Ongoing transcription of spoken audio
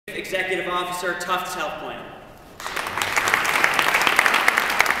Executive Officer, Tufts Health Plan.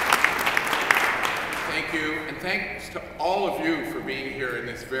 Thank you, and thanks to all of you for being here in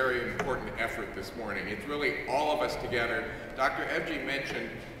this very important effort this morning. It's really all of us together. Dr. Evji mentioned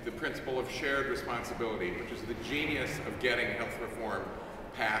the principle of shared responsibility, which is the genius of getting health reform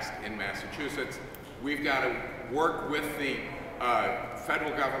passed in Massachusetts. We've got to work with the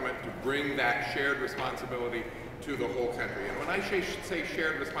federal government to bring that shared responsibility to the whole country. And when I say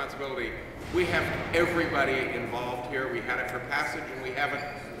shared responsibility, we have everybody involved here. We had it for passage and we have it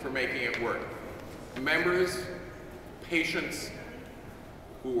for making it work. Members, patients,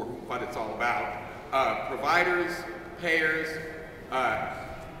 who are what it's all about, providers, payers,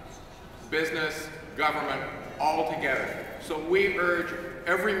 business, government, all together. So we urge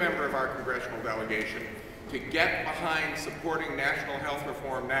every member of our congressional delegation to get behind supporting national health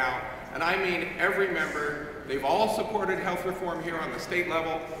reform now. And I mean every member. They've all supported health reform here on the state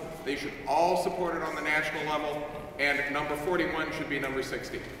level. They should all support it on the national level. And number 41 should be number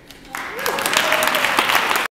 60.